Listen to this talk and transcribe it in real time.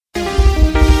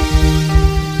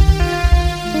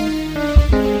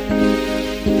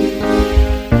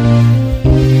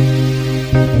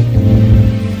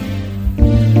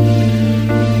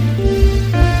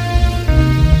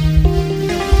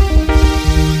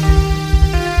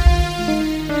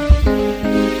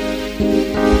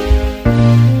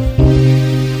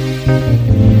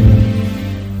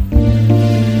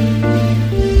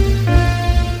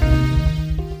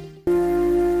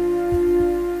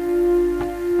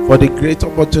for the great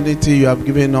opportunity you have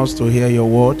given us to hear your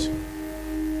word.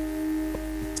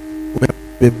 We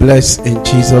be blessed in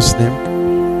Jesus'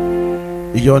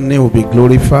 name. Your name will be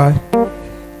glorified.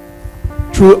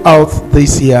 Throughout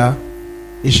this year,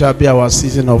 it shall be our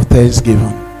season of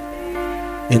thanksgiving.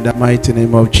 In the mighty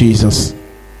name of Jesus.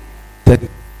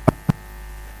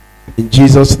 In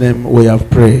Jesus' name we have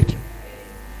prayed.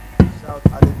 Shout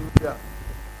hallelujah.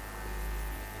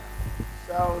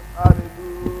 Shout hallelujah.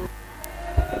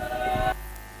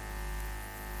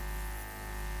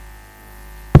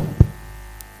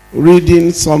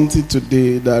 Reading something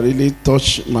today that really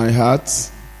touched my heart,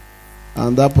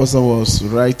 and that person was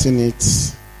writing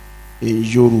it in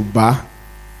Yoruba,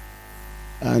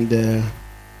 and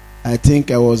I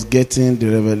think I was getting the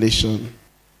revelation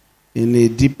in a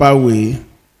deeper way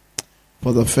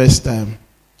for the first time.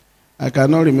 I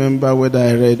cannot remember whether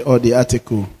I read all the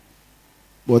article,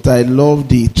 but I love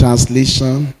the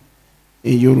translation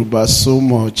in Yoruba so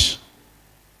much,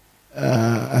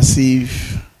 as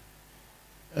if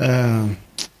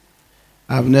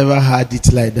I've never heard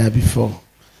it like that before.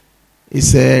 It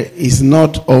said, "It's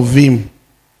not of him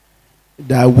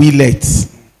that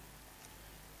willeth,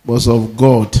 but of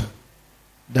God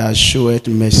that showeth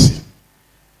mercy."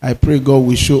 I pray God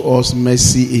will show us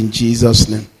mercy in Jesus'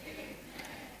 name.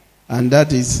 And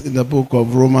that is in the book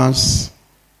of Romans,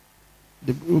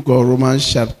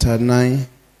 chapter 9.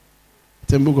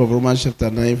 The book of Romans chapter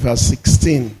 9, verse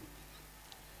 16.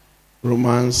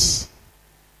 Romans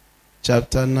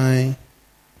chapter 9,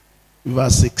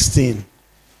 verse 16.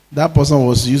 That person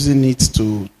was using it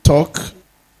to talk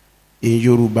in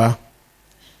Yoruba,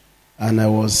 and I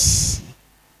was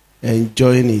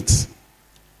enjoying it.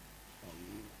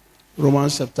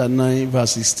 Romans chapter 9,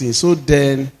 verse 16. So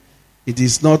then, it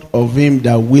is not of him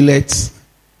that willeth,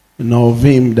 nor of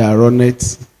him that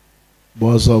runneth,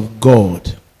 but of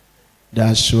God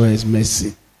that showeth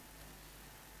mercy.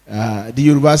 The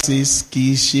Yoruba says,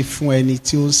 "Kì í ṣe fún ẹni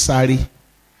tí ó ń sáré,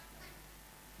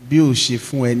 bí ó ṣe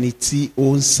fún ẹni tí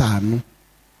ó ń ṣàánú."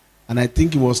 And I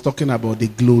think he was talking about the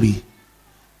glory.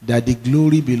 That the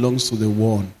glory belongs to the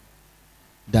one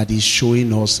that is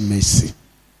showing us mercy.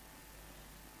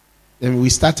 Then we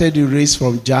started the race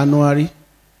from January,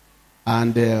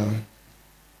 and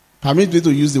permit me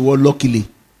to use the word luckily,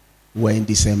 we're in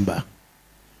December.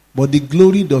 But the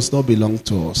glory does not belong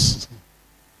to us.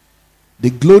 The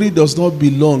glory does not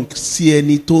belong to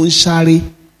any tó ń sáré.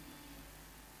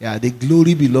 Yeah, the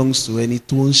glory belongs to any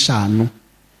tó ń ṣàánú.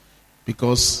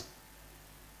 Because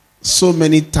so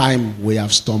many times we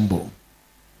have stumbled.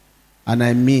 And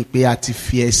I mean, pé a ti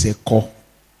fi ẹsẹ̀ kọ.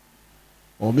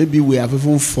 Or maybe we have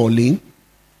even fallen,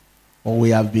 or we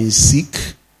have been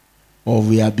sick, or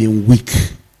we have been weak.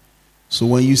 So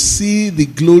when you see the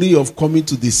glory of coming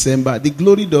to December, the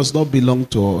glory does not belong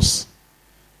to us.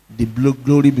 The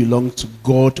glory belongs to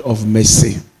God of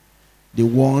mercy. The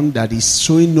one that is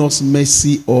showing us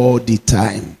mercy all the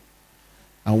time.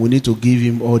 And we need to give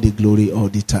him all the glory all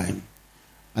the time.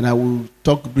 And I will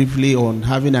talk briefly on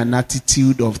having an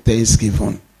attitude of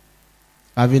thanksgiving.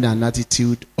 Having an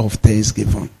attitude of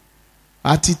thanksgiving.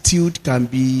 Attitude can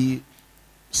be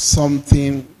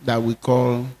something that we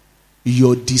call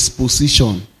your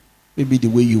disposition. Maybe the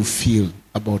way you feel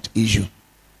about issue.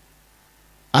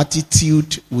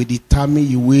 Attitude will determine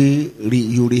the way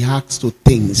you react to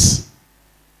things.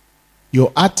 Your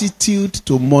attitude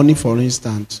to money, for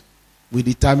instance, will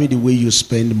determine the way you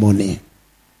spend money.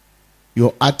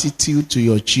 Your attitude to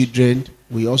your children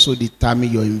will also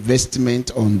determine your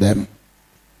investment on them.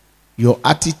 Your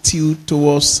attitude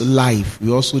towards life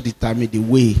will also determine the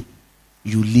way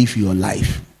you live your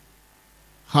life.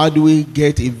 How do we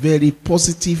get a very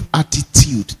positive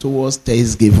attitude towards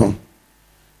Thanksgiving?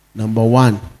 Number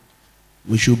one,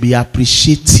 we should be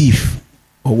appreciative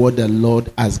of what the Lord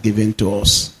has given to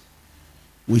us.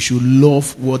 We should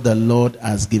love what the Lord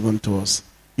has given to us.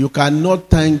 You cannot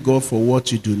thank God for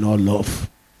what you do not love.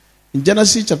 In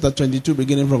Genesis chapter 22,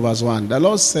 beginning from verse 1, the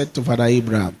Lord said to Father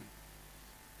Abraham,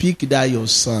 "Pick thou your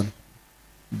son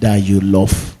that you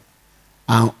love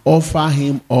and offer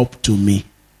him up to me."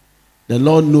 The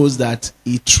Lord knows that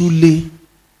he truly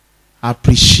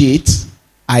appreciates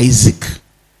Isaac.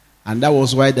 And that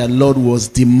was why the Lord was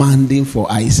demanding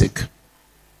for Isaac.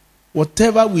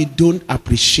 Whatever we don't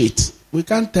appreciate, we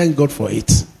can't thank God for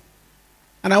it.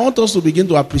 And I want us to begin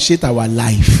to appreciate our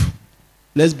life.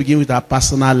 Let's begin with our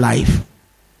personal life.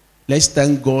 Let's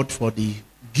thank God for the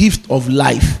gift of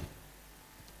life.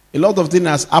 A lot of things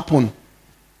has happened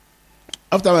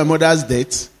after my mother's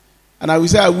death. And I will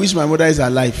say, I wish my mother is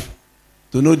alive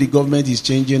to know the government is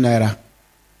changing naira.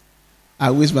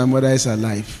 I wish my mother is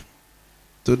alive.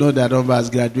 to know that Oba has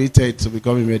graduated to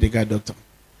become a medical doctor.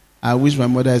 I wish my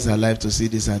mother is alive to see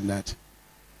this and that.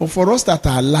 But for us that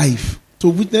are alive, to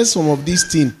witness some of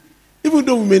these things, even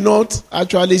though we may not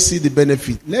actually see the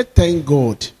benefit, let's thank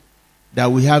God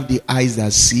that we have the eyes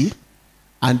that see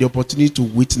and the opportunity to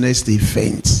witness the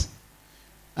events.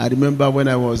 I remember when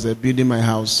I was building my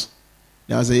house,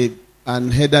 there was an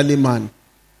elderly man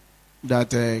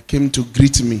that came to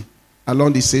greet me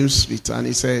along the same street, and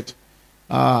he said,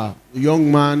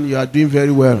 young man, you are doing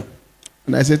very well.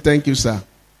 And I said, thank you, sir.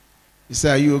 He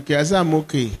said, are you okay? I said, I'm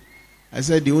okay. I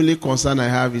said, the only concern I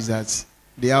have is that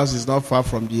the house is not far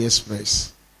from the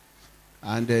express.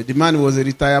 And the man was a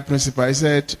retired principal. I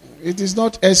said, it is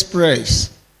not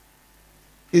express.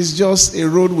 It's just a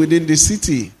road within the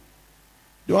city.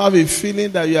 Don't have a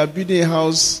feeling that you are building a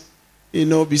house,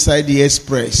 beside the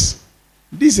express.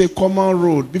 This is a common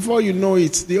road. Before you know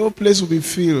it, the whole place will be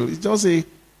filled. It's just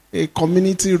a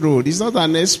community road. It's not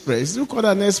an express. You call it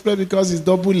an express because it's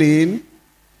double lane.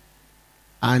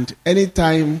 And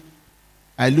anytime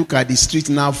I look at the street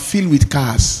now filled with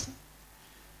cars,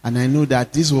 and I know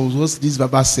that this was what this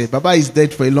Baba said. Baba is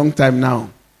dead for a long time now.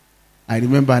 I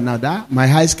remember now that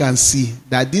my eyes can see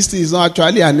that this thing is not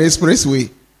actually an expressway.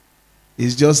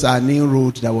 It's just a new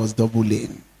road that was double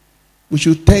lane. We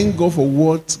should thank God for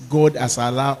what God has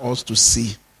allowed us to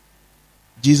see.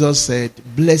 Jesus said,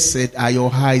 blessed are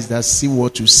your eyes that see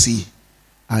what you see,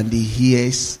 and the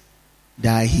ears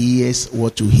that hears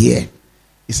what you hear.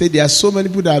 He said there are so many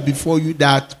people that are before you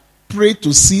that pray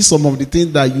to see some of the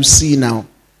things that you see now,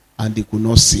 and they could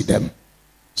not see them.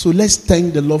 So let's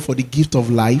thank the Lord for the gift of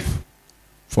life,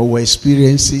 for our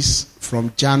experiences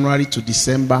from January to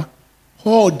December,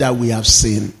 all that we have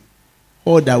seen,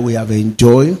 all that we have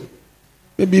enjoyed,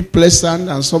 maybe pleasant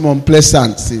and some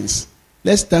unpleasant things.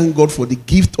 Let's thank God for the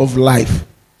gift of life.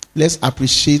 Let's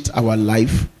appreciate our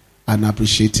life and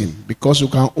appreciate Him, because you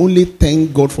can only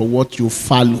thank God for what you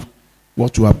follow,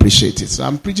 what you appreciate it. So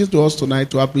I'm preaching to us tonight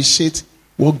to appreciate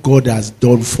what God has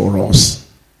done for us.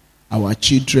 Our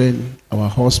children, our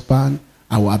husband,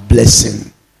 our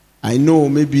blessing. I know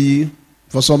maybe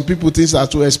for some people things are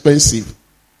too expensive.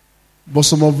 But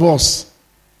some of us,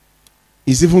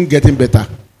 it's even getting better.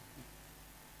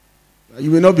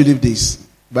 You will not believe this.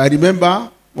 But I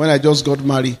remember when I just got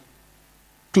married,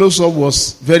 close-up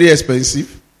was very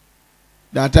expensive.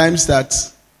 There are times that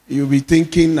you'll be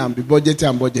thinking and be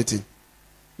budgeting.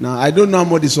 Now, I don't know how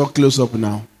much is all close-up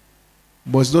now.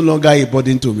 But it's no longer a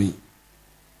burden to me.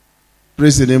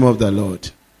 Praise the name of the Lord.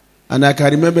 And I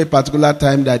can remember a particular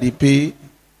time that they pay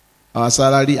our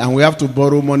salary and we have to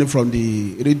borrow money from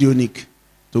the radionic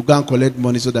to go and collect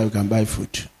money so that we can buy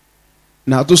food.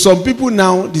 Now, to some people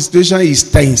now, the situation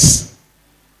is tense.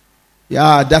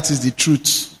 Yeah, that is the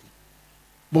truth.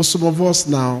 But some of us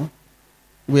now,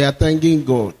 we are thanking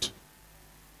God.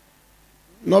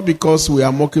 Not because we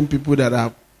are mocking people that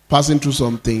are passing through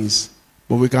some things,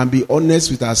 but we can be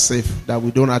honest with ourselves that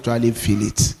we don't actually feel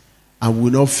it. And we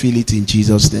will not feel it in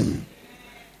Jesus' name.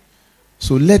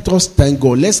 So let us thank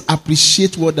God. Let's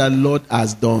appreciate what the Lord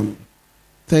has done.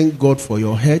 Thank God for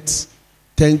your health.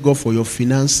 Thank God for your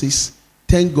finances.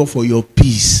 Thank God for your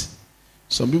peace.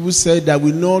 Some people say that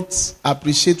we not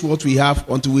appreciate what we have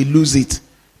until we lose it.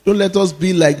 Don't let us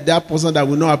be like that person that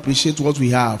will not appreciate what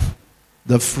we have.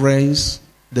 The friends,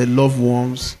 the loved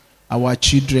ones, our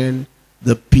children,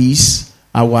 the peace,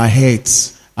 our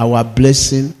health, our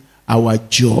blessing, our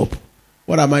job.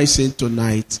 What am I saying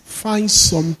tonight? Find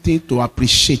something to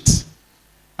appreciate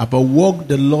about what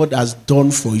the Lord has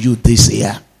done for you this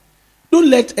year. Don't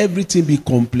let everything be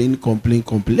complain.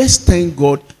 Let's thank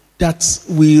God that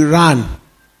we ran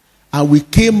and we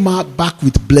came back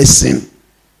with blessing.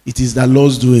 It is the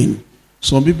Lord's doing.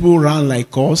 Some people ran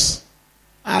like us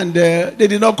and they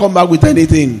did not come back with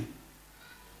anything.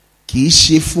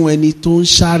 That's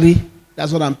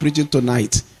what I'm preaching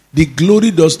tonight. The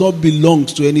glory does not belong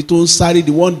to any tó ń sáré,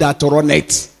 the one that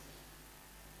runneth.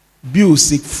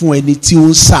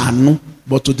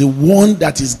 But to the one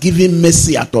that is giving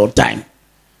mercy at all time.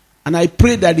 And I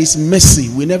pray that His mercy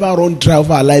will never run dry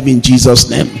over our life in Jesus'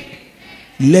 name.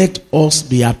 Let us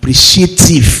be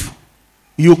appreciative.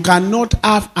 You cannot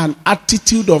have an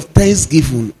attitude of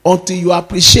thanksgiving until you are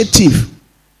appreciative.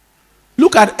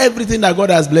 Look at everything that God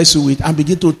has blessed you with and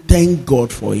begin to thank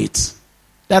God for it.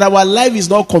 That our life is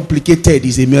not complicated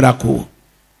is a miracle.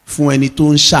 So we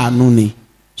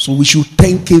should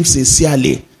thank Him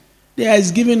sincerely. He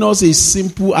has given us a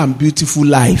simple and beautiful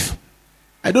life.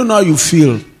 I don't know how you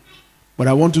feel, but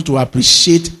I want you to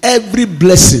appreciate every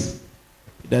blessing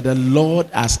that the Lord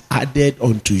has added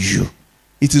unto you.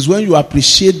 It is when you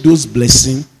appreciate those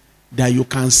blessings that you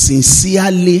can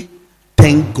sincerely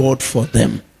thank God for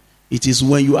them. It is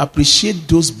when you appreciate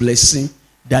those blessings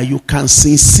that you can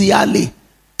sincerely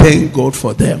thank God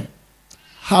for them.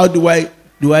 How do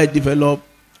I develop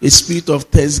a spirit of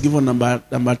thanksgiving?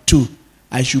 Number 2,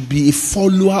 I should be a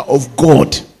follower of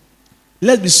God.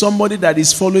 Let's be somebody that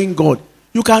is following God.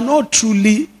 You cannot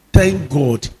truly thank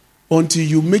God until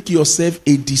you make yourself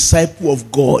a disciple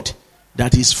of God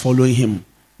that is following him.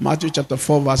 Matthew chapter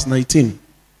 4 verse 19.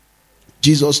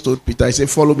 Jesus told Peter, he said,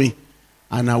 follow me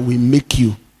and I will make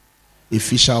you a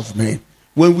fisher of men.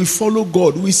 When we follow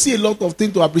God, we see a lot of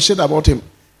things to appreciate about him.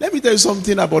 Let me tell you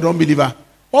something about unbeliever.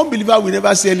 Unbeliever will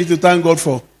never see anything to thank God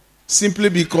for, simply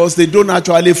because they don't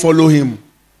actually follow him.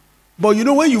 But you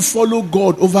know, when you follow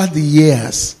God over the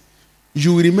years,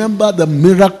 you remember the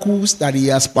miracles that he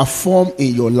has performed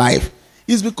in your life.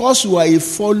 It's because you are a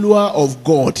follower of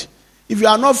God. If you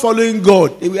are not following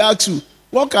God, they will ask you,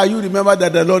 what can you remember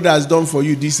that the Lord has done for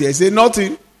you this year? Say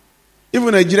nothing.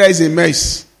 Even Nigeria is a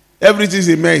mess. Everything is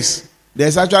a mess.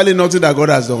 There's actually nothing that God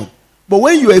has done. But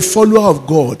when you are a follower of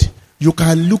God, you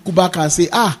can look back and say,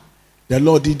 the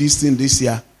Lord did this thing this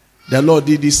year. The Lord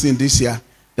did this thing this year.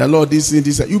 The Lord did this thing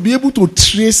this year. You'll be able to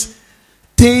trace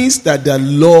things that the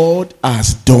Lord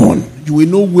has done. You will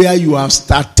know where you have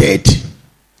started.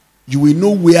 You will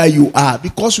know where you are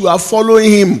because you are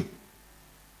following him.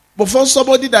 But for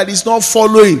somebody that is not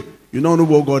following, you don't know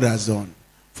what God has done.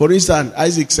 For instance,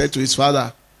 Isaac said to his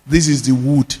father, this is the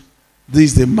wood.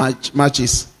 This is the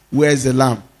matches. Where is the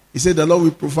lamb? He said the Lord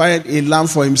will provide a lamb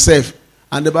for himself.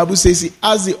 And the Bible says he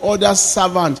asked the other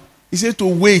servant, he said to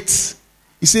wait.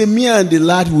 He said, me and the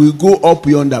lad will go up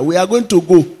yonder. We are going to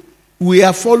go. We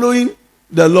are following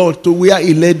the Lord to where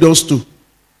he led us to.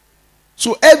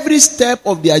 So every step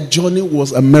of their journey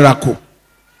was a miracle.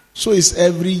 So is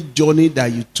every journey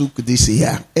that you took this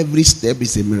year. Every step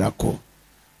is a miracle.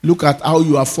 Look at how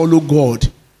you have followed God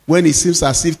when it seems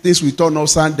as if things will turn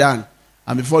upside down.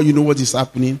 And before you know what is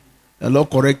happening, the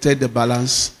Lord corrected the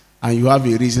balance and you have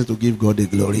a reason to give God the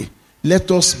glory.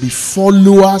 Let us be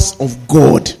followers of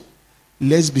God.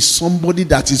 Let's be somebody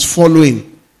that is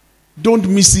following. Don't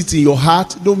miss it in your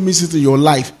heart. Don't miss it in your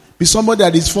life. Be somebody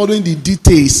that is following the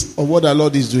details of what the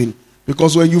Lord is doing.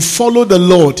 Because when you follow the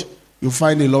Lord, you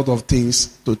find a lot of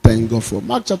things to thank God for.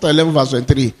 Mark chapter 11 verse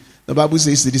 23. The Bible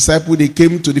says the disciples, they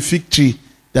came to the fig tree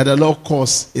that the Lord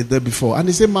caused a day before. And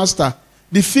they said, Master,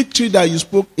 the fig tree that you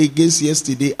spoke against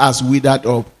yesterday has withered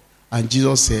up. And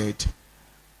Jesus said,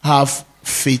 have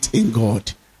faith in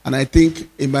God. And I think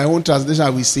in my own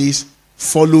translation, it says,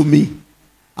 follow me.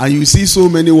 And you see so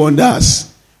many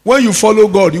wonders. When you follow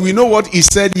God, you will know what he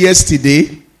said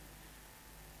yesterday.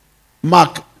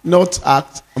 Mark, not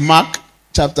Acts. Mark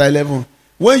chapter 11.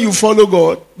 When you follow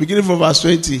God, beginning from verse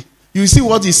 20, you see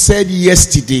what he said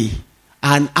yesterday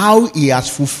and how he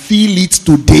has fulfilled it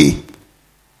today.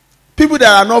 People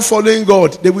that are not following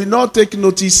God, they will not take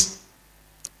notice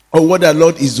of what the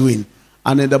Lord is doing.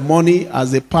 And in the morning,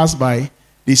 as they passed by,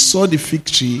 they saw the fig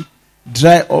tree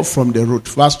dry up from the root.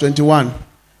 Verse 21.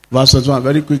 Verse 21,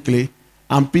 very quickly.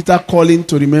 And Peter, calling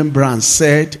to remembrance,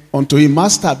 said unto him,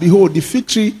 Master, behold, the fig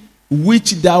tree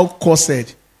which thou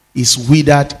caused is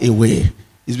withered away.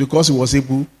 It's because he was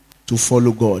able to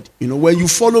follow God. You know, when you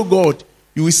follow God,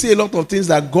 you will see a lot of things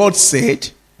that God said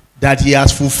that he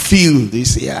has fulfilled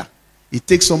this year. It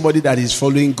takes somebody that is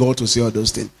following God to say all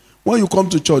those things. When you come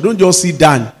to church, don't just sit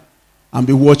down and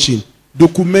be watching.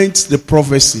 Document the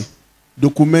prophecy.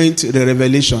 Document the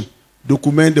revelation.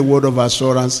 Document the word of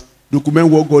assurance. Document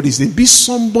what God is saying. Be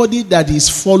somebody that is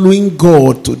following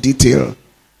God to detail.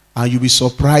 And you'll be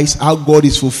surprised how God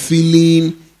is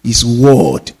fulfilling his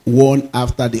word one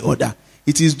after the other.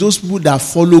 It is those people that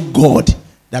follow God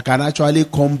that can actually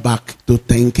come back to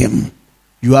thank him.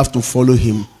 You have to follow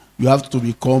him. You have to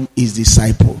become his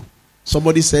disciple.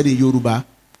 Somebody said in Yoruba,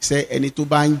 say, "Eni to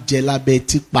ba nje labe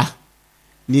tipa,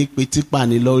 ni pe tipa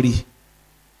ni lori."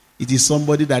 It is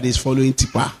somebody that is following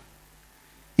tipa,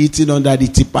 eating under the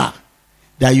tipa,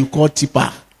 that you call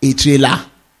tipa a trailer.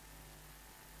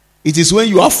 It is when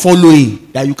you are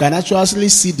following that you can actually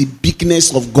see the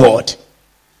bigness of God.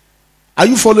 Are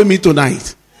you following me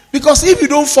tonight? Because if you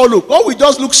don't follow, God will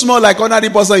just look small like ordinary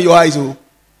person in your eyes. Oh.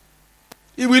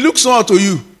 It will look small to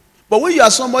you. But when you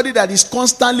are somebody that is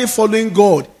constantly following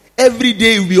God, every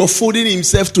day he will be unfolding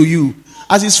himself to you.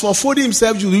 As he's unfolding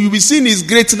himself to you, you will be seeing his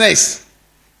greatness.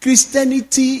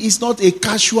 Christianity is not a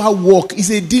casual walk. It's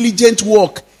a diligent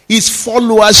walk. It's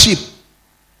followership.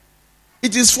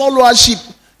 It is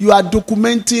followership. You are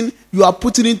documenting, you are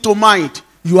putting it to mind,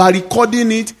 you are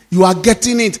recording it, you are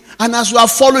getting it. And as you are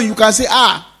following, you can say,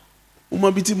 I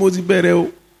know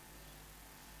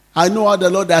how the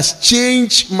Lord has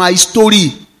changed my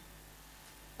story.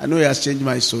 I know he has changed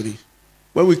my story.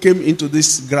 When we came into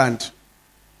this grant,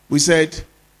 we said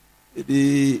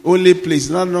the only place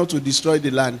not to destroy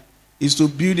the land is to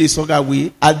build a soccer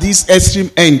way at this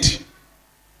extreme end.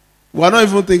 We are not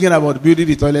even thinking about building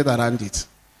the toilet around it.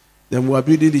 Then we are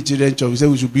building the children's church. We said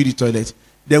we should build the toilet.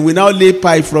 Then we now lay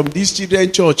pipe from this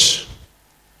children's church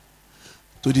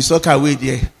to the soccer way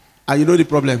there. And you know the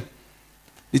problem?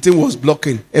 The thing was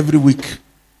blocking every week.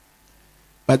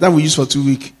 By the time we use for 2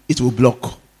 weeks, it will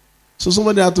block. So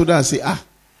somebody had to do and say,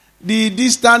 the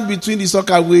distance between the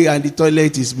soccer way and the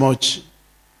toilet is much.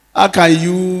 How can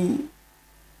you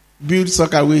build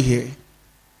soccer way here?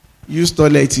 Use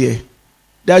toilet here.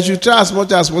 That you try as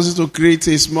much as possible to create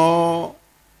a small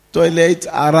toilet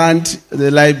around the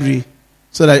library.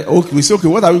 So that, okay, we say, okay,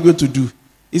 what are we going to do?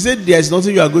 He said, there's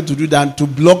nothing you are going to do than to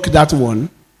block that one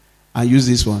and use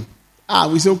this one.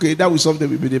 We say, okay, that will solve the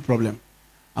immediate problem.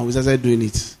 And we started doing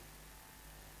it.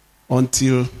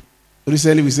 Until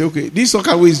recently we say, okay, this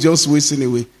soccer way is just wasting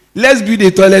away. Let's build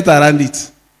a toilet around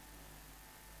it.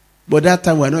 But that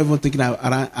time we are not even thinking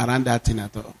around that thing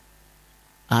at all.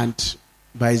 And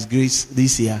by His grace,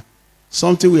 this year,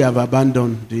 something we have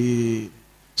abandoned, the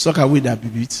soccer way that we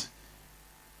built,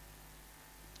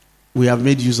 we have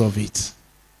made use of it.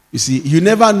 You see, you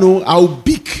never know how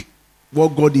big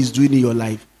what God is doing in your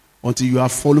life until you are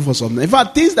following for something. In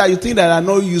fact, things that you think that are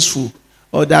not useful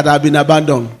or that have been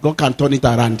abandoned, God can turn it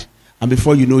around. And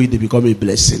before you know it, they become a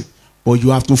blessing. But you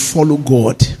have to follow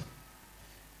God.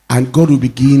 And God will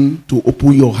begin to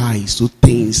open your eyes to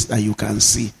things that you can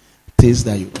see. Things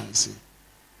that you can see.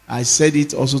 I said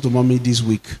it also to mommy this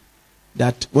week.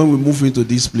 That when we move into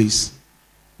this place,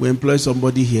 we employ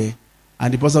somebody here.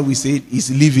 And the person we say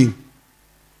is leaving.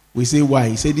 We say, why?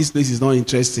 He said, this place is not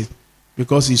interesting.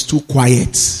 Because it's too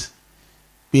quiet.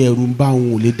 This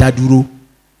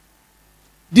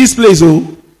place,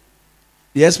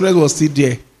 the express was still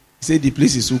there. He said the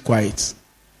place is too quiet.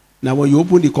 Now when you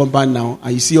open the compound now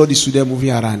and you see all the students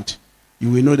moving around,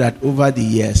 you will know that over the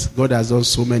years, God has done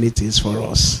so many things for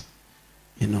us.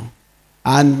 You know.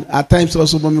 And at times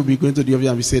also, mommy will be going to the office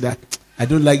and we say that, I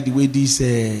don't like the way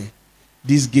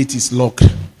this gate is locked.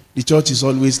 The church is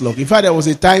always locked. In fact, there was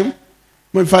a time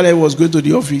when father was going to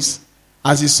the office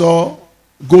as he saw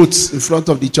goats in front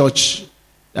of the church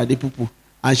that they poo-poo,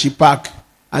 and she parked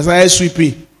and started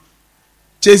sweeping,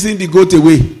 chasing the goat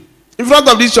away in front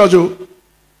of this church,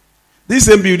 this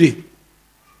same building.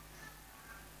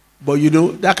 But you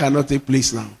know that cannot take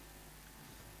place now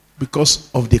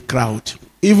because of the crowd.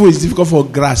 Even it's difficult for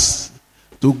grass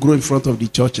to grow in front of the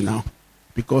church now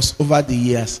because over the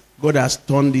years God has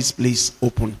turned this place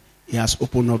open. He has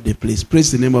opened up the place.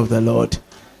 Praise the name of the Lord.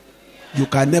 You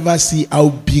can never see how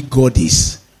big God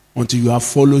is until you have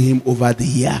followed Him over the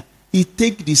year. It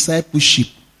takes discipleship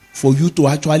for you to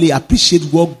actually appreciate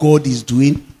what God is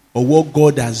doing or what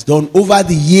God has done over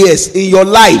the years in your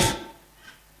life.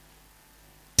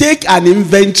 Take an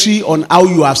inventory on how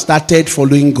you have started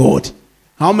following God.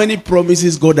 How many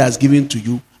promises God has given to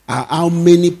you and how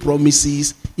many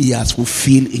promises He has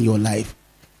fulfilled in your life.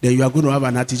 Then you are going to have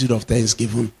an attitude of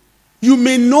thanksgiving. You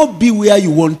may not be where you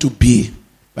want to be.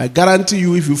 But I guarantee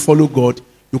you, if you follow God,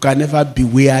 you can never be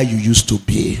where you used to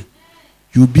be.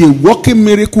 You'll be a walking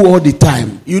miracle all the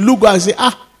time. You look and say,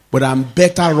 but I'm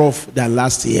better off than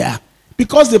last year.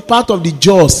 Because the path of the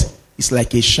just is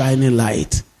like a shining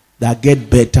light that get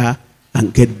better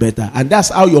and get better. And that's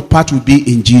how your path will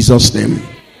be in Jesus' name.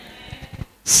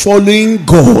 Following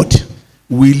God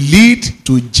will lead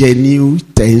to genuine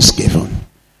thanksgiving.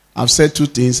 I've said two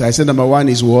things. I said number one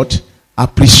is what?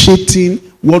 Appreciating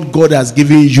what God has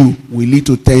given you will lead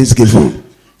to thanksgiving.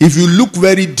 If you look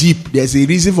very deep, there's a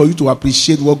reason for you to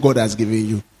appreciate what God has given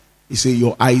you. You say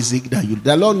your Isaac.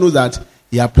 The Lord knows that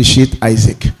He appreciates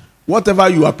Isaac. Whatever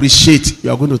you appreciate, you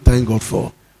are going to thank God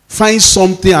for. Find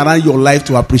something around your life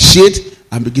to appreciate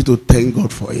and begin to thank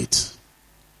God for it.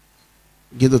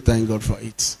 Begin to thank God for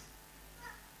it.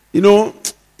 You know,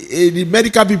 the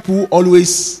medical people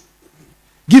always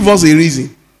give us a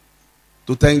reason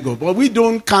to thank God. But we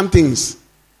don't count things.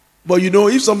 But you know,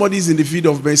 if somebody is in the field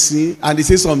of medicine and they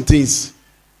say some things,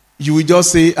 you will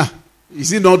just say,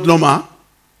 is it not normal?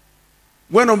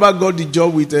 When Oba got the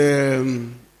job with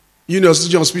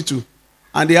University Hospital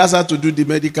and they asked her to do the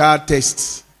medical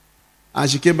tests, and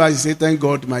she came back and said, thank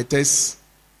God, my test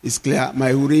is clear, my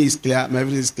urine is clear, my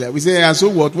everything is clear. We say, and so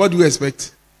what? What do you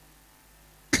expect?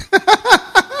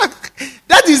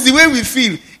 That is the way we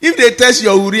feel. If they test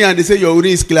your urine and they say your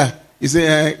urine is clear, you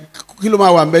say,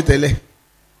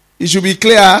 it should be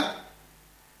clear.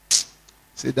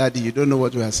 Say, Daddy, you don't know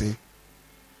what we are saying.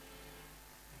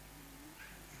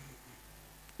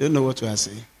 You don't know what we are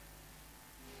saying.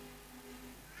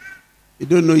 You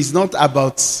don't know, it's not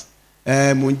about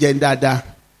Munjen Dada.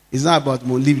 It's not about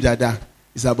Munliv Dada.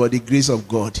 It's about the grace of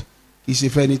God. It's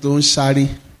if anything shari,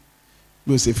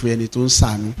 it's if anything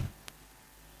sanu.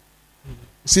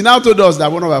 She now told us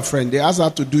that one of our friends, they asked her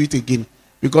to do it again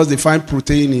because they find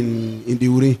protein in the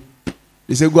urine.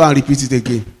 They said, go and repeat it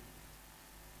again.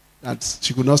 That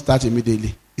she could not start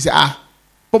immediately. He said,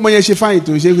 she fine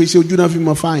too. She do nothing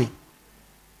more fine.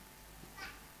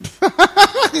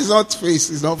 It's not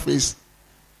face. It's not face.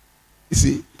 You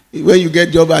see, when you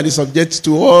get job and it's subject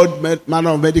to all manner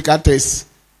of medical tests,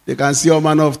 they can see all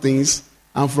manner of things.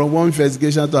 And from one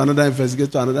investigation to another investigation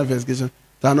to another investigation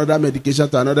to another medication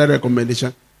to another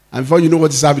recommendation. And before you know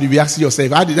what is happening, you ask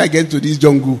yourself, how did I get to this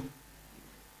jungle?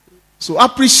 So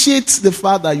appreciate the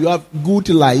fact that you have good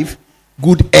life,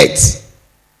 good health.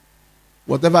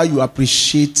 Whatever you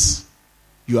appreciate,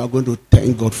 you are going to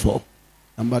thank God for.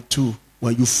 Number 2,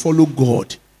 when you follow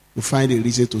God, you find a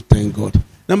reason to thank God.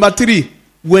 Number 3,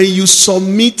 when you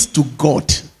submit to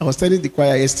God, I was telling the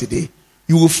choir yesterday,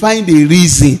 you will find a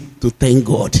reason to thank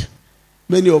God.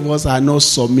 Many of us are not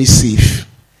submissive.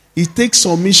 It takes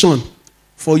submission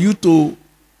for you to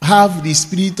have the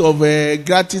spirit of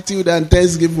gratitude and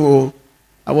thanksgiving.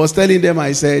 I was telling them,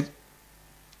 I said,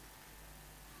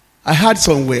 I heard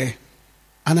somewhere,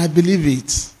 and I believe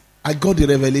it. I got the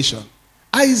revelation.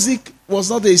 Isaac was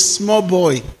not a small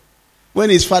boy when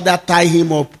his father tied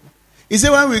him up. He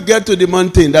said, when we get to the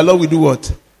mountain, the Lord will do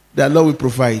what? The Lord will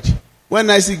provide. When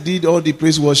Isaac did all the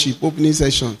praise worship, opening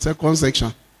section, second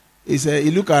section, he said,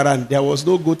 he looked around. There was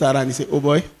no goat around. He said, oh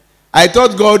boy, I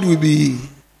thought God would be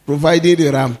providing the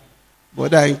ram,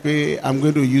 but I'm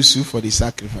going to use you for the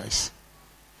sacrifice.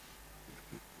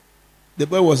 The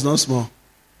boy was not small.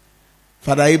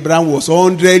 Father Abraham was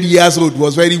 100 years old,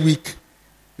 was very weak.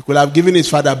 He could have given his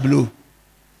father a blow.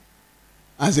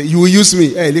 And said, you will use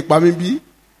me. Hey, look, but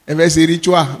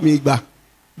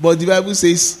the Bible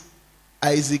says,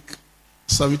 Isaac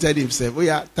submitted himself. Oh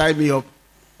yeah, tie me up.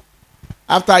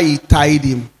 After he tied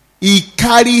him, he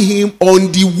carried him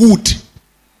on the wood.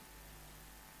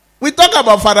 We talk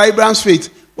about Father Abraham's faith.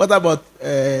 What about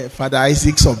Father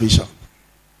Isaac's submission?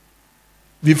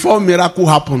 Before miracle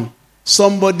happened,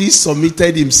 somebody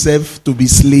submitted himself to be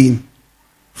slain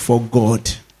for God.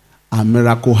 A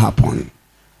miracle happened.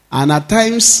 And at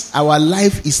times, our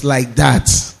life is like that.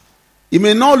 It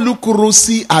may not look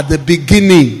rosy at the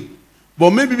beginning, but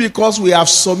maybe because we have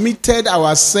submitted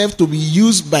ourselves to be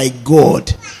used by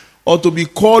God, or to be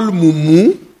called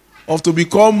Mumu, or to be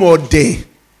called Mode,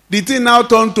 the thing now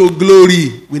turned to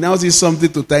glory. We now see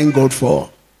something to thank God for.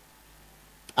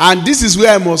 And this is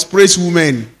where I must praise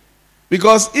women.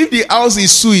 Because if the house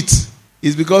is sweet,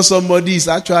 it's because somebody is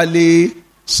actually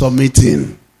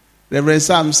submitting. Reverend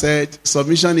Sam said,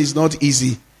 submission is not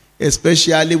easy,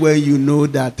 especially when you know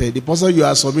that the person you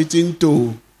are submitting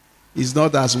to is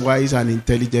not as wise and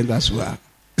intelligent as you are.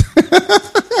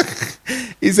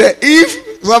 He said,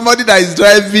 if somebody that is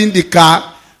driving the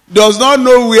car does not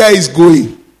know where he's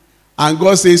going, and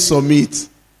God says submit,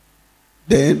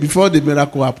 then before the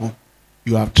miracle happens,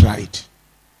 you have tried.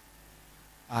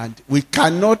 And we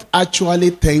cannot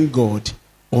actually thank God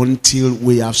until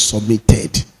we have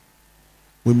submitted.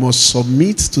 We must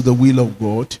submit to the will of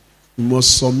God. We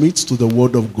must submit to the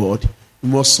word of God. We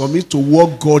must submit to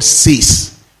what God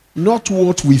says, not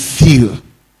what we feel,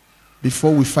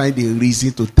 before we find a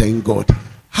reason to thank God.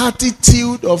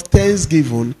 Attitude of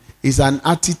thanksgiving is an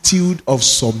attitude of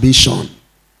submission.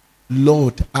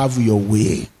 Lord, have your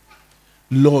way.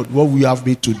 Lord, what will you have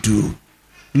me to do?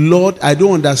 Lord, I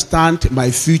don't understand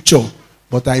my future,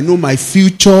 but I know my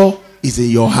future is in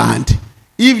your hand.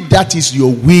 If that is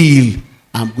your will,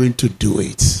 I'm going to do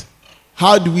it.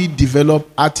 How do we develop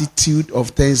attitude of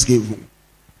thanksgiving?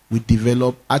 We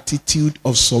develop attitude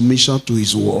of submission to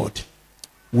his word.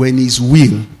 When his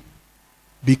will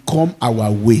become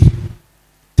our way,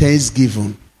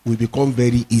 thanksgiving will become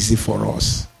very easy for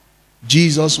us.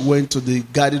 Jesus went to the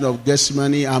Garden of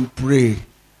Gethsemane and prayed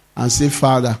and said,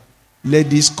 Father, let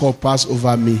this cup pass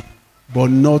over me, but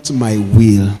not my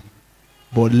will,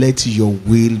 but let your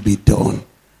will be done.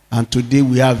 And today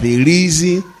we have a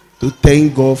reason to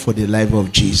thank God for the life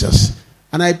of Jesus.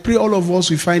 And I pray all of us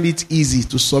will find it easy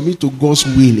to submit to God's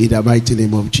will in the mighty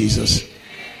name of Jesus.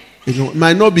 It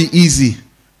might not be easy,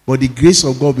 but the grace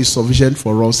of God will be sufficient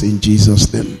for us in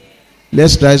Jesus' name.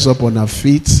 Let's rise up on our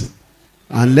feet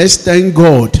and let's thank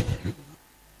God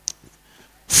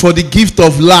for the gift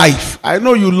of life. I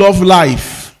know you love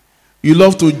life. You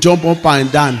love to jump up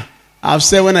and down. I've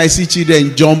said when I see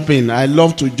children jumping, I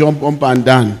love to jump up and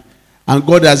down. And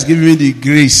God has given me the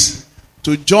grace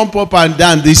to jump up and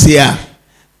down this year.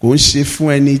 Kò ń ṣe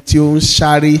fún ẹni tí ó ń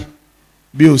sáré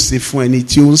bí ó ṣe fún ẹni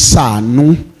tí ó ń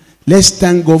ṣàánú. Let's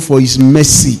thank God for his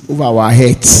mercy over our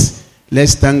heads.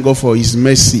 Let's thank God for his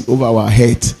mercy over our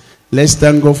heads. Let's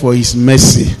thank God for his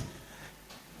mercy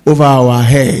over our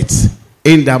heads.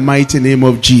 In the mighty name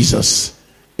of Jesus.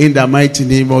 In the mighty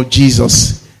name of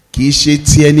Jesus. Kì í ṣe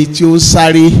ti ẹni tí ó ń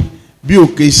sáré bí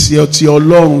òkè ṣe ti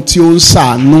Ọlọ́run tí ó ń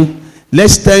ṣàánú.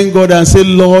 Let's thank God and say,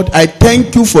 Lord, I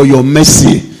thank you for your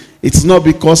mercy. It's not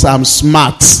because I'm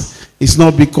smart. It's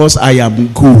not because I am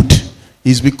good.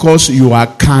 It's because you are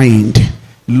kind.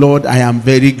 Lord, I am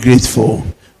very grateful.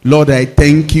 Lord, I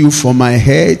thank you for my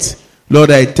head.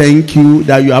 Lord, I thank you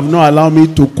that you have not allowed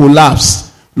me to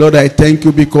collapse. Lord, I thank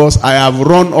you because I have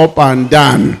run up and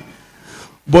down.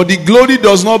 But the glory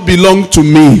does not belong to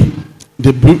me.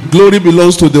 The glory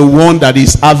belongs to the one that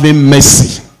is having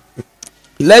mercy.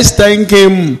 Let's thank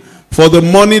him for the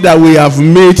money that we have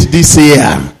made this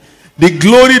year. The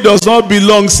glory does not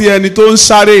belong to any tó ń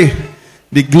sáré.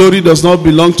 The glory does not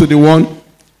belong to the one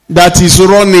that is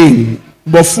running.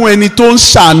 But fún ẹni tó ń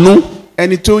ṣàánú,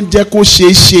 ẹni tó ń jẹ́ kó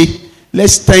ṣeé ṣe.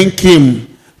 Let's thank him.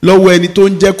 Lọ́wọ́ ẹni tó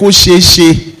ń jẹ́ kó ṣeé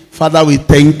ṣe. Father, we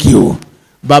thank you.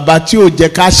 Bàbá tí ò jẹ́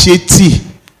ká ṣe tì,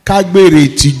 ká gbèrè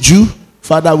ìtìjú.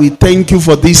 Father, we thank you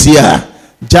for this year.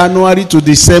 January to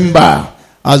December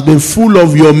has been full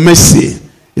of your mercy.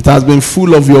 It has been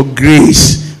full of your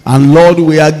grace. And Lord,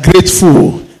 we are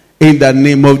grateful in the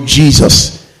name of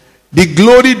Jesus. The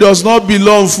glory does not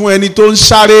belong fún ẹni tó ń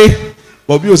sáré,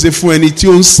 but bí ó ṣe fún ẹni tí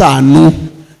ó ń ṣàánú.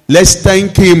 Let's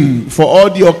thank him for all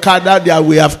the okada that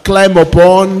we have climbed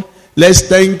upon. Let's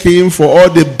thank him for all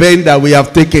the bend that we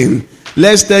have taken.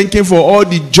 Let's thank him for all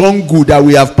the jungle that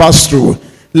we have passed through.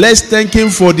 Let's thank him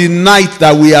for the night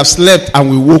that we have slept and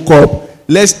we woke up.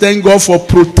 Let's thank God for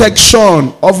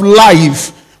protection of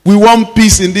life. We want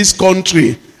peace in this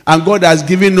country, and God has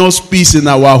given us peace in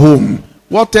our home.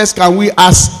 What else can we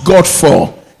ask God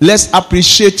for? Let's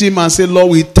appreciate him and say,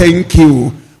 Lord, we thank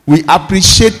you. We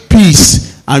appreciate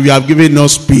peace, and you have given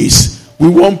us peace. We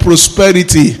want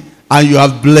prosperity, and you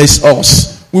have blessed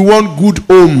us. We want good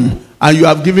home, and you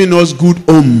have given us good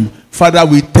home. Father,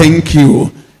 we thank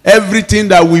you. Everything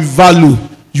that we value,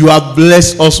 you have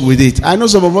blessed us with it. I know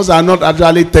some of us are not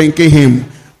actually thanking him,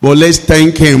 but let's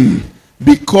thank him.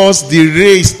 Because the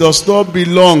race does not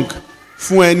belong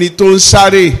fún ẹni tó ń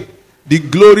sáré. The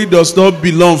glory does not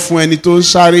belong fún ẹni tó ń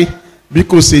sáré.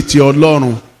 Because it's your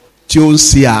Ọlọ́run tí ó ń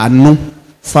ṣe àánú.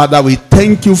 Father, we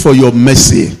thank you for your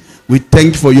mercy. We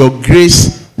thank you for your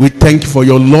grace. We thank you for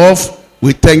your love.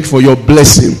 We thank you for your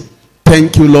blessing.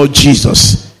 Thank you, Lord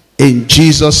Jesus. In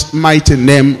Jesus' mighty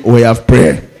name we have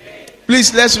prayed.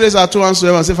 Please, let's raise our two hands to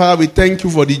heaven and say, Father, we thank you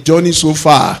for the journey so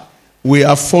far. We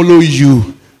have followed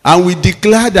you. And we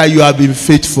declare that you have been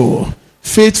faithful.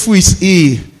 Faithful is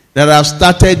he that has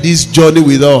started this journey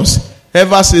with us.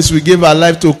 Ever since we gave our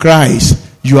life to Christ,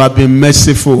 you have been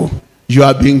merciful. You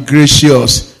have been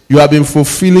gracious. You have been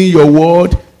fulfilling your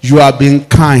word. You have been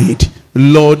kind.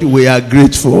 Lord, we are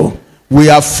grateful. We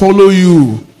have followed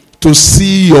you to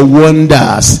see your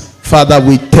wonders. Father,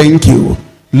 we thank you.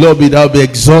 Lord, be thou be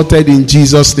exalted in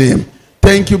Jesus' name.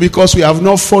 Thank you because we have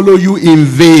not followed you in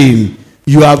vain.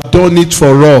 You have done it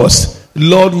for us.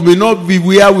 Lord, we may not be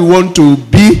where we want to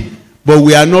be, but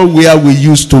we are not where we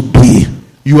used to be.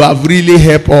 You have really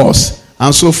helped us.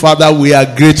 And so, Father, we are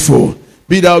grateful.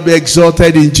 Be thou be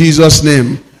exalted in Jesus'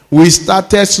 name. We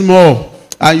started small,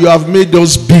 and you have made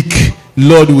us big.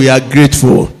 Lord, we are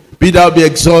grateful. Be thou be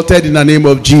exalted in the name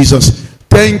of Jesus.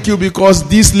 Thank you because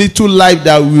this little life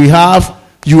that we have,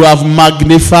 you have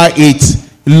magnified it.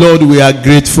 Lord, we are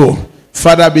grateful.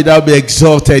 Father, be thou be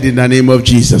exalted in the name of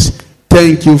Jesus.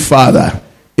 Thank you, Father.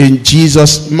 In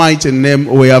Jesus' mighty name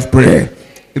we have prayed.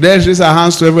 Let's raise our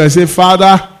hands to heaven and say,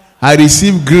 Father, I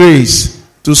receive grace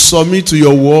to submit to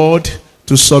your word,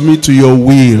 to submit to your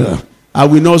will. I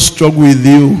will not struggle with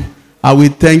you. I will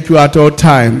thank you at all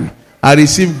time. I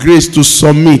receive grace to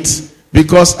submit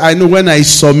because I know when I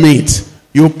submit,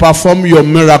 you perform your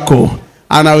miracle,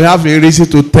 and I will have a reason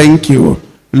to thank you.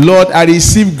 Lord, I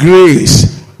receive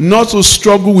grace not to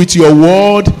struggle with your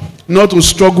word, not to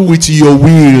struggle with your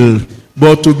will,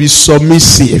 but to be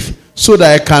submissive so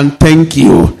that I can thank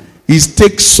you. It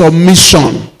takes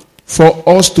submission for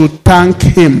us to thank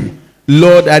him.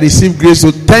 Lord, I receive grace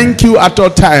to thank you at all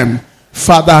time.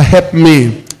 Father, help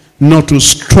me not to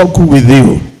struggle with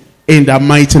you in the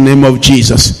mighty name of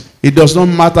Jesus. It does not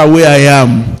matter where I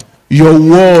am. Your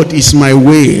word is my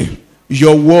way.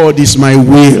 Your word is my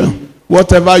will.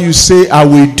 Whatever you say, I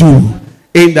will do.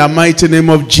 In the mighty name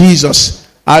of Jesus,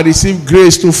 I receive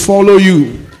grace to follow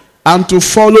you and to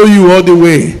follow you all the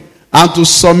way and to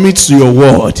submit to your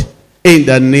word. In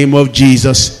the name of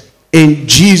Jesus. In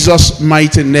Jesus'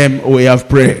 mighty name we have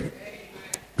prayed.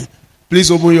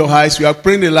 Please open your eyes. We are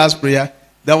praying the last prayer.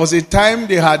 There was a time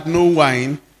they had no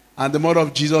wine, and the mother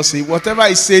of Jesus said, whatever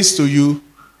he says to you,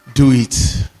 do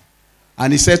it.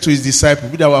 And he said to his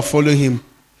disciples that were following him,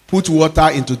 put water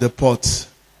into the pot,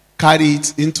 carry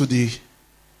it into the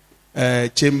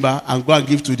chamber, and go and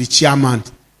give to the chairman.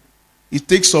 It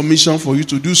takes submission for you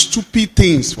to do stupid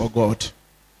things for God.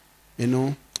 You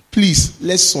know, please,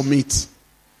 let's submit.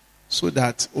 So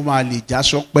that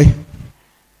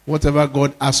whatever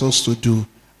God asks us to do,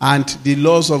 and the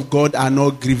laws of God are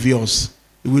not grievous.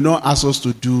 He will not ask us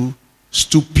to do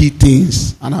stupid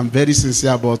things, and I'm very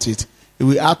sincere about it. He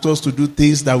will ask us to do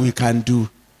things that we can do.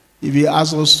 If he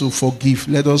asks us to forgive,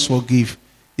 let us forgive.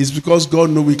 It's because God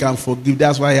knows we can forgive.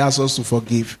 That's why he asks us to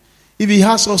forgive. If he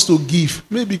asks us to give,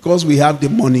 maybe because we have the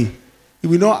money, he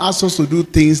will not ask us to do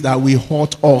things that will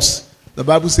hurt us. The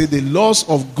Bible says the laws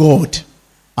of God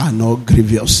are not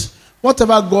grievous.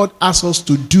 Whatever God asks us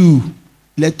to do,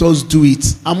 let us do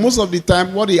it. And most of the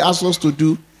time, what he asks us to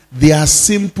do, they are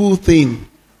simple things.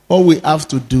 All we have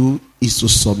to do is to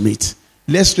submit.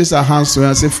 Let's raise our hands to him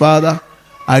and say, Father,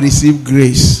 I receive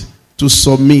grace to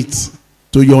submit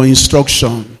to your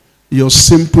instruction, your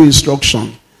simple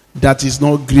instruction that is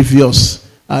not grievous.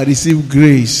 I receive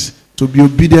grace to be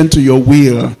obedient to your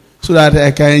will so that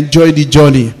I can enjoy the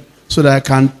journey, so that I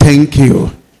can thank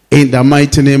you. In the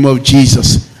mighty name of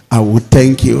Jesus, I will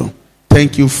thank you.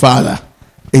 Thank you, Father.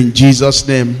 In Jesus'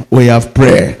 name, we have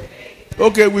prayer.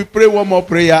 Okay, we pray one more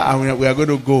prayer and we are going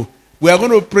to go. We are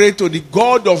going to pray to the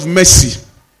God of mercy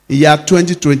in year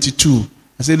 2022.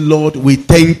 I say, Lord, we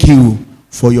thank you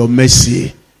for your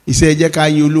mercy. He said,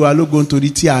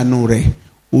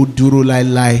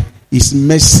 His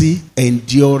mercy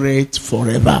endureth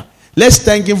forever. Let's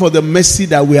thank him for the mercy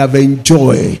that we have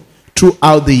enjoyed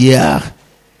throughout the year.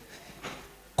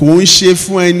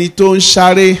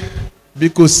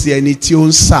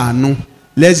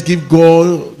 Let's give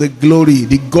God the glory,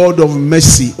 the God of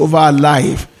mercy over our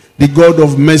life, the God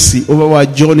of mercy over our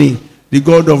journey, the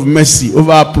God of mercy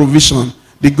over our provision,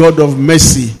 the God of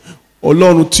mercy.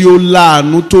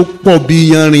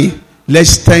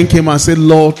 Let's thank him and say,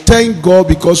 Lord, thank God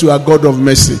because you are God of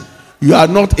mercy. You are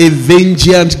not a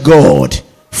vengeant God.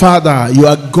 Father, you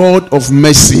are God of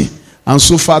mercy. And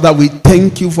so, Father, we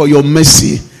thank you for your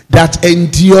mercy that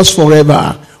endures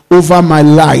forever over my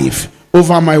life,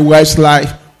 over my wife's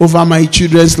life, over my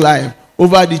children's life,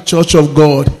 over the church of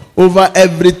God, over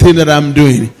everything that I'm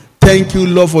doing. Thank you,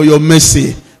 Lord, for your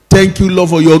mercy. Thank you, Lord,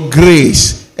 for your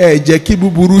grace. Thank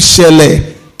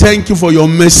you for your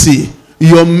mercy.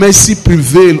 Your mercy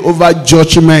prevail over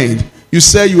judgment. You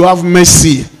say you have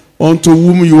mercy unto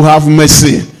whom you have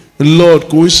mercy. Lord,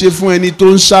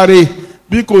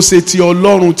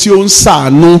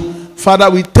 Father,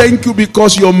 we thank you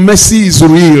because your mercy is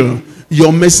real.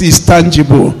 Your mercy is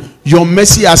tangible. Your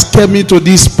mercy has kept me to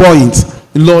this point.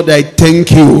 Lord, I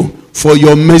thank you for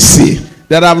your mercy.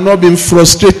 That I have not been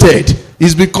frustrated.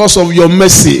 It's because of your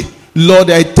mercy.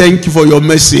 Lord, I thank you for your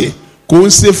mercy.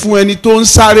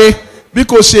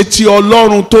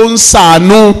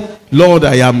 Lord,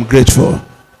 I am grateful.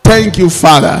 Thank you,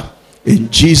 Father.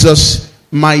 In Jesus'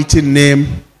 mighty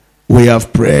name, we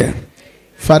have prayer.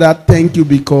 Father, thank you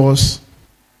because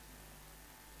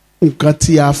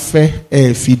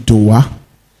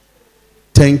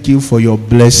thank you for your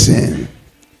blessing.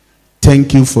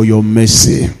 Thank you for your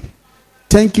mercy.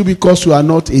 Thank you because you are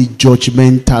not a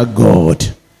judgmental God.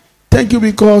 Thank you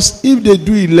because if they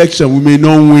do election, we may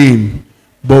not win.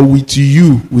 But with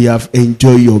you, we have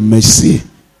enjoyed your mercy.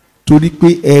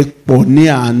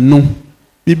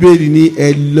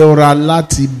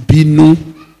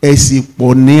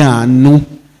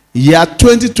 Year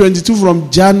 2022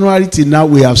 from January till now,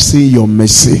 we have seen your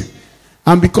mercy.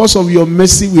 And because of your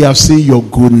mercy, we have seen your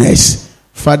goodness.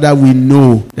 Father, we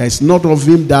know that it's not of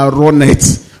him that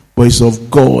runneth, but it's of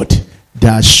God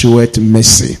that showeth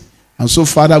mercy. And so,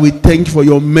 Father, we thank you for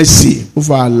your mercy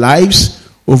over our lives,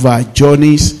 over our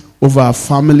journeys, over our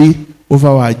family, over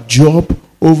our job,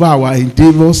 over our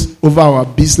endeavors, over our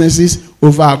businesses,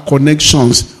 over our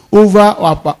connections, over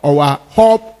our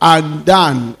up and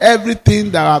down,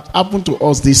 everything that has happened to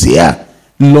us this year.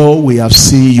 Lord, we have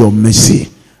seen your mercy.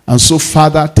 And so,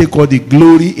 Father, take all the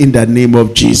glory in the name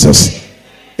of Jesus.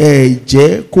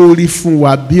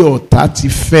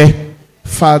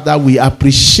 Father, we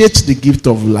appreciate the gift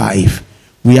of life.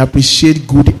 We appreciate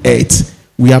good health.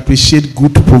 We appreciate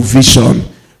good provision.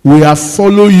 We have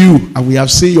followed you and we have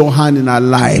seen your hand in our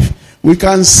life. We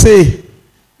can say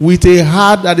with a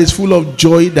heart that is full of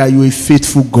joy that you are a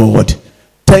faithful God.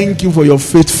 Thank you for your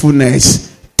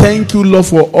faithfulness. Thank you, Lord,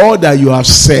 for all that you have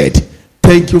said.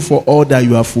 Thank you for all that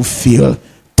you have fulfilled.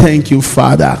 Thank you,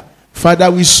 Father.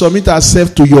 Father, we submit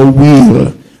ourselves to your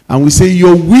will. And we say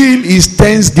your will is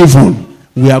thanksgiving.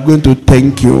 We are going to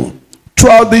thank you.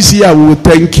 Throughout this year, we will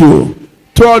thank you.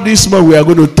 Throughout this month, we are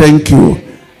going to thank you.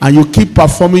 And you keep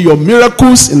performing your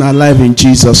miracles in our life in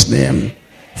Jesus' name.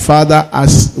 Father,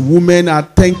 as women are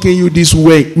thanking you this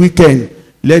weekend,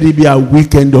 let it be a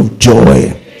weekend of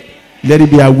joy. Let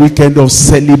it be a weekend of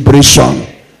celebration.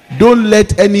 Don't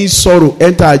let any sorrow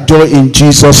enter our joy in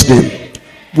Jesus' name.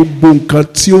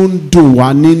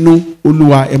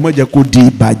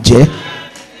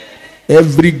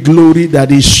 Every glory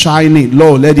that is shining,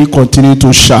 Lord, let it continue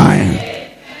to shine.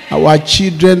 Our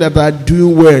children that are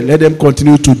doing well, let them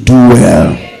continue to do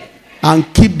well.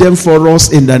 And keep them for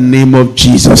us in the name of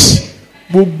Jesus.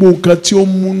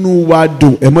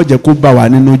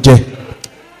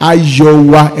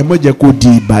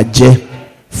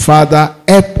 Father,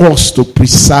 help us to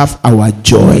preserve our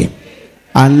joy.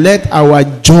 And let our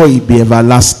joy be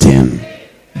everlasting.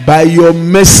 By your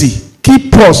mercy,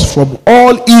 keep us from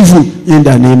all evil in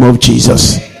the name of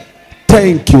Jesus.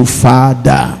 Thank you,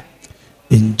 Father.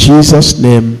 In Jesus'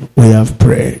 name we have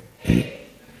prayed.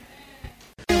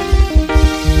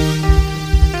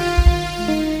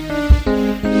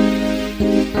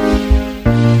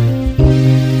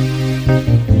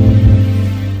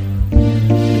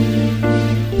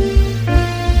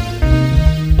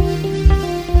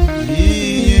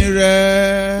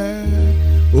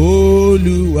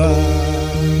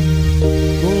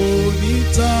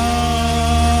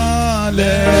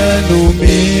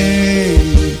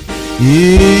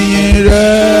 Ìyìn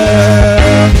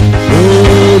rẹ̀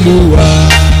Olúwa.